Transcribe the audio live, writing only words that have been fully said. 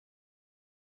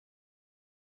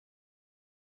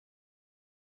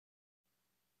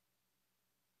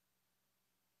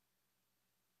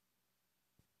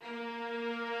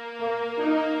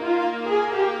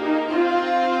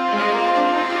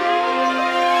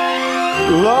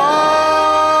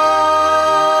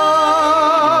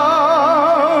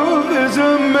Love is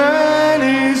a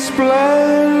many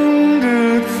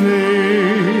splendid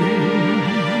thing.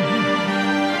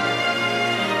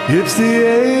 It's the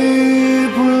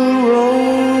April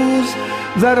rose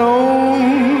that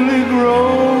only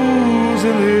grows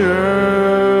in the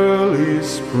early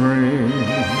spring.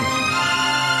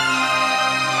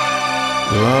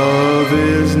 Love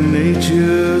is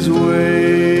nature's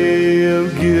way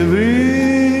of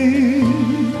giving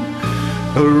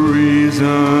a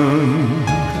reason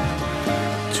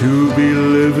to be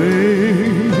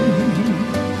living,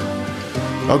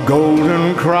 a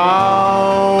golden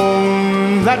crown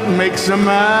that makes a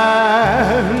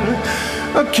man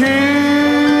a king.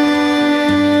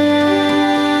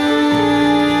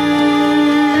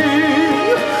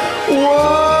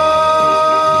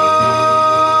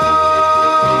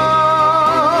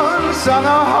 Once on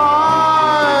a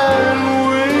high and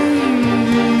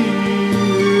windy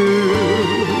hill,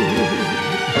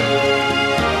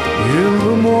 in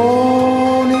the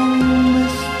morning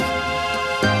mist,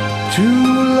 two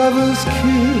lovers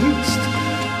kissed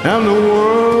and the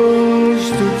world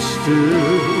stood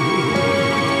still.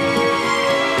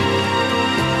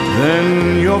 Then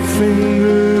your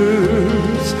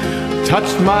fingers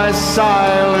touched my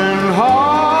silent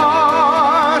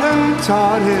heart and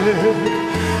taught it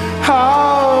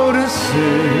how to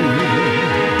sing.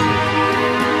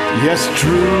 Yes,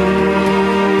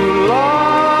 true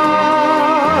love's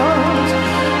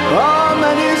a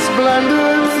many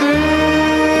splendid thing.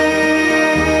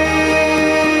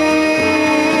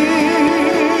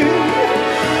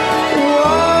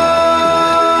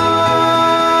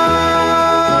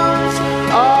 Once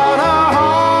on a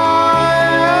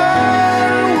high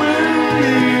and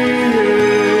windy hill,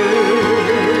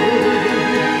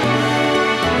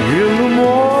 in the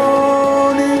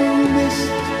morning mist,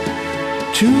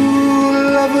 two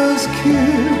lovers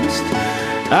kissed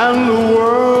and the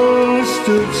world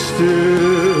stood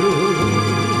still.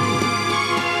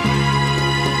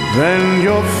 Then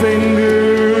your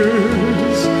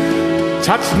fingers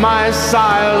touched my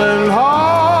silent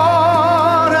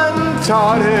heart and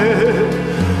taught it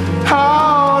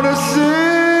how to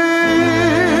sing.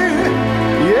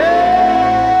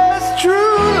 Yes,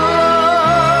 true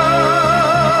love,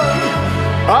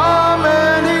 a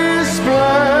many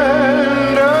splendid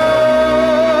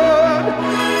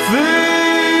thing.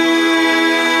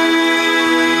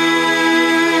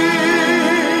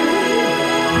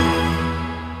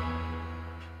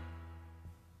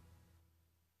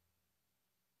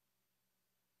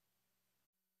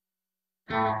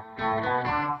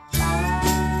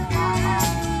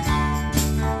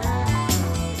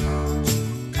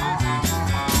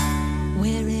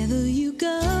 Wherever you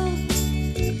go,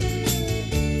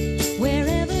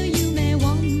 wherever you may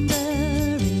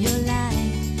wander in your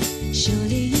life,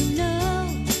 surely you know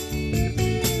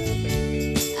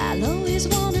I'll always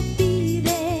want to be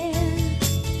there,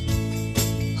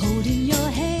 holding your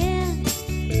hand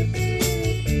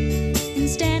and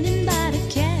standing by to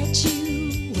catch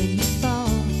you when you fall,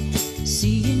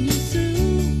 seeing you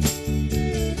through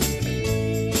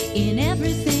in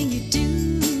everything you do.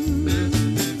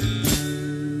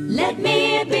 Let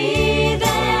me be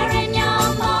there in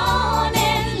your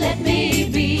morning, let me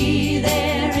be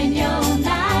there in your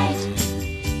night.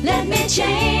 Let me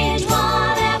change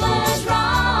whatever's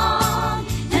wrong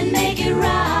and make it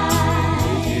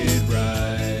right.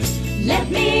 Let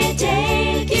me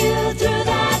take you through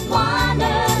that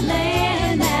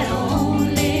wonderland that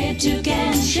only two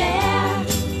can share.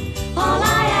 All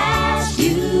I ask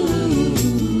you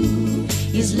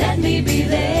is let me be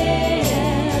there.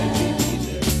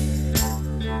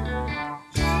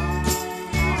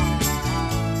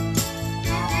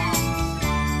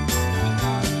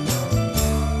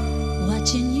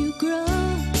 Watching you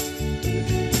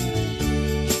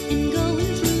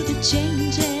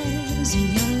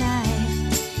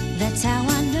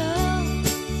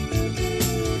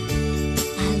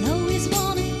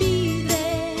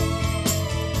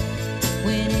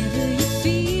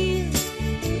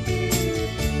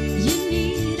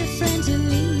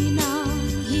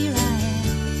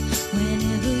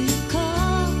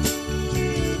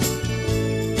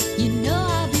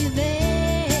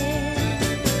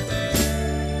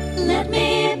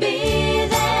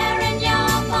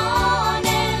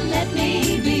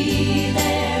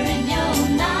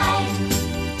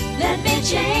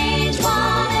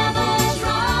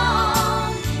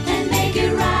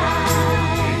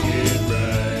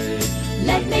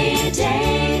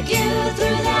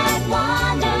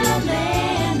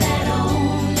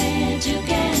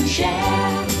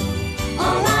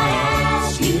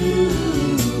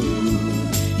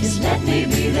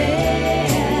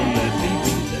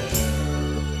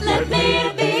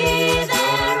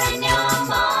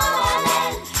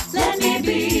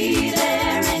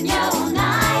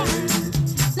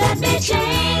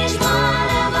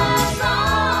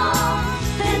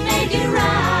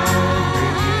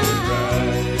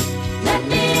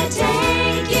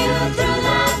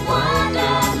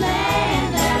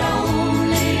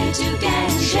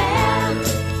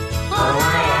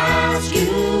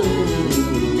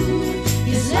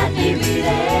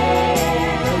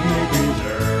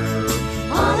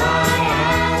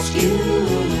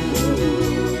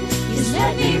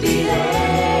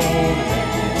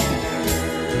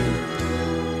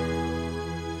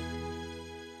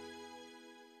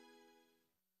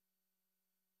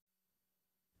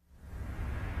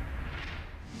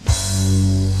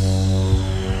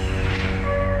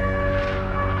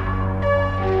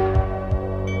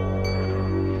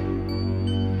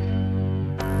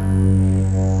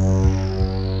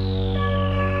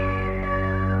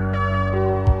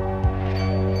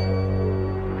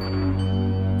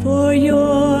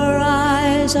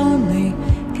eyes only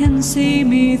can see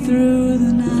me through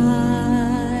the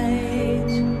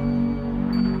night.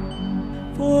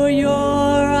 For your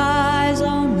eyes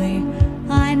only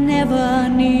I never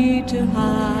need to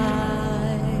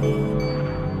hide.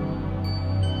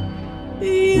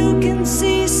 You can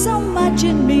see so much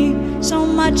in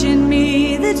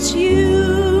me that's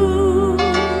you.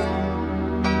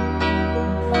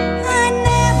 I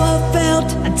never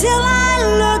felt until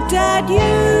I looked at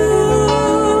you.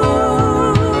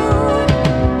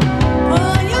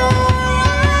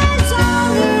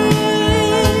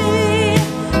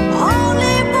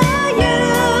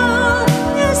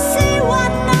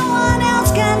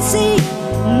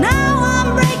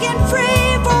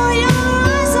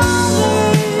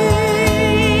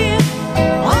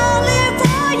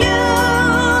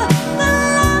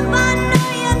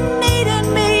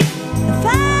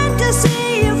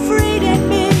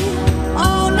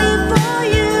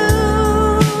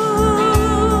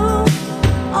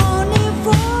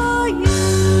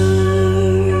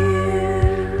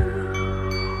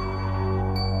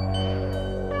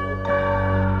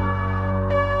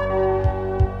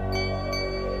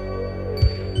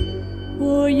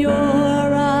 For your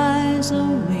eyes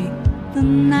only, the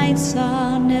nights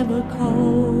are never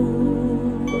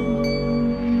cold.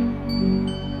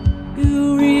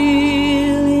 You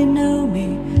really know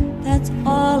me, that's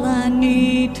all I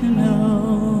need to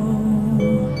know.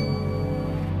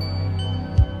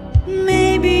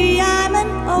 Maybe I'm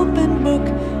an open book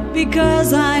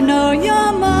because I know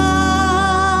you're mine.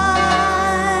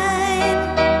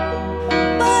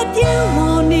 But you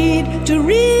won't need to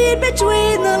read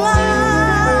between the lines.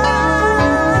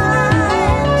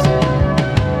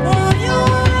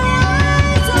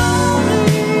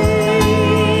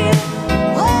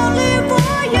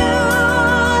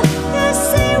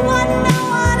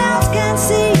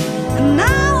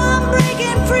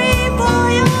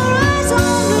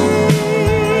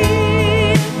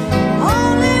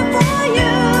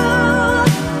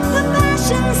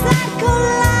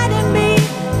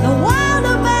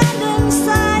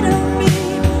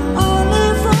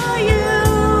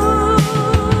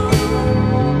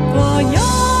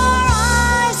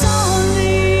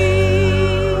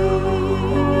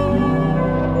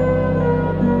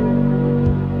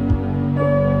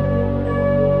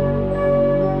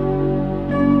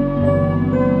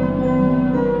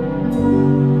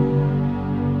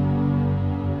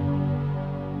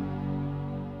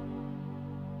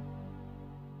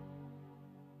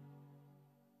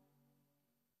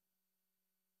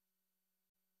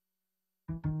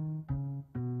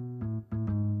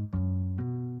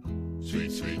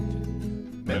 Sweet, sweet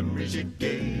memories you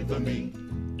gave me.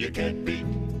 You can't beat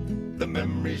the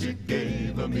memories you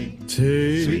gave me.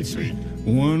 Take sweet, sweet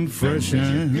one fresh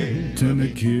and tender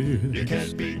kiss. You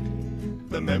can't beat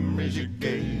the memories you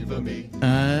gave me.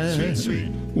 Sweet, sweet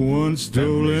one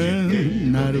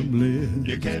stolen night of bliss.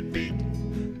 You can't beat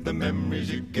the memories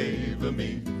you gave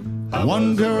me.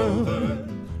 One girl,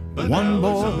 one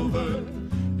boy,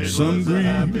 some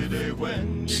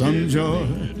grief, some joy.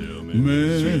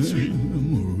 Memories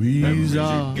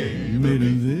are made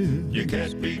of this. You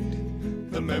can't beat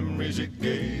the memories you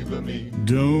gave me.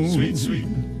 Don't sweet, sweet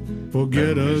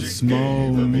forget a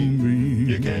small breeze.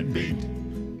 You can't beat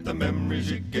the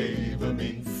memories you gave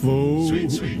me. Fold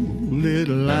sweet it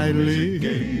lightly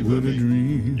with a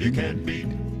dream. You can't beat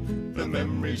the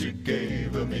memories you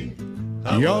gave me.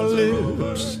 Your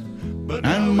lips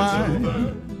and mine,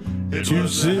 two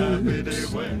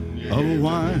sips of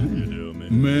wine.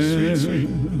 Memories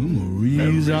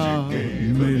are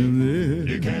made of this.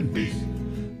 You can't beat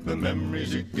the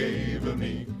memories you gave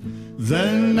me.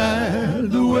 Then at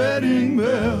the wedding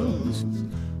bells,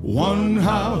 one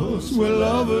house where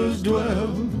lovers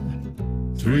dwell.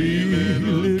 Three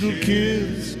little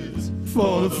kids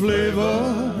for the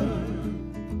flavor.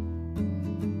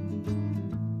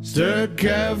 Stir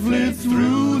carefully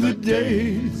through the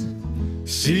days.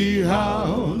 See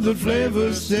how the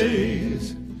flavor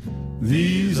stays.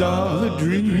 These are the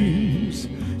dreams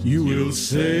you will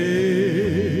savor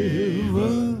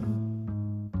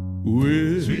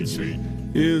with sweet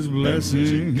His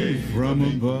blessing from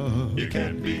above. You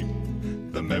can't beat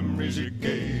the memories you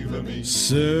gave me.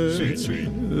 Serve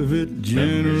it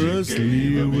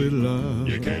generously with love.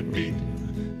 You can't beat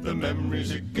the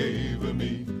memories you gave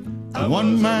me.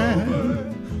 One man,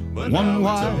 one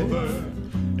wife,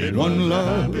 one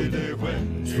love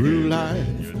through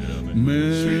life.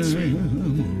 Memories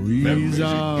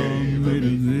are made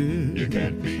of this. You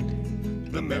can't beat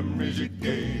the memories you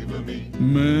gave me.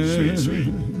 Memories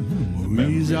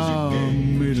are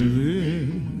made of this.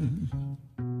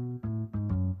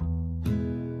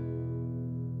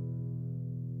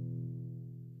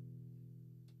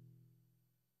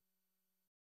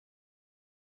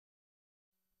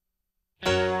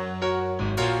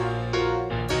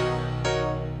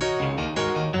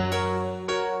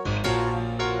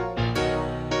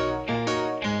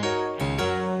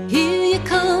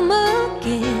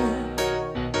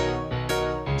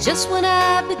 Just when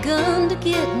I've begun to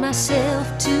get myself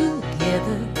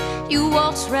together, you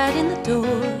waltz right in the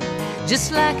door,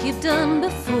 just like you've done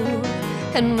before,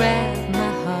 and wrap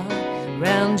my heart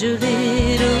round your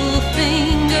little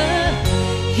finger.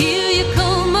 Here you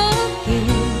come again,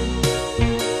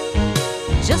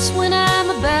 just when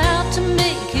I'm about to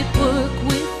make it work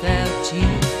without you.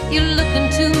 You look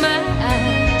into my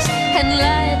eyes and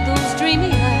light those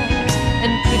dreamy eyes,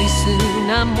 and pretty soon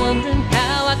I'm wondering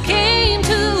how I came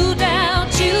to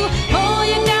doubt you. All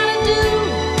you gotta do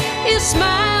is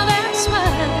smile that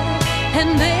smile,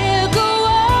 and there go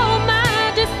all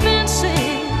my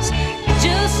defenses.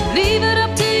 Just leave it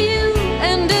up to you,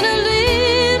 and in a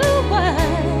little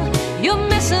while you're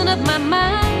messing up my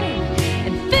mind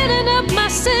and filling up my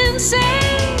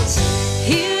senses.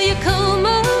 Here you come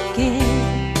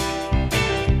again,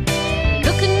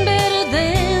 looking better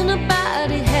than a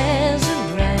body has a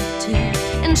right to,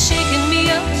 and shaking me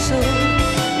up so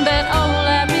that all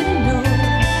I really know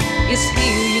is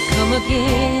here you come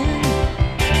again.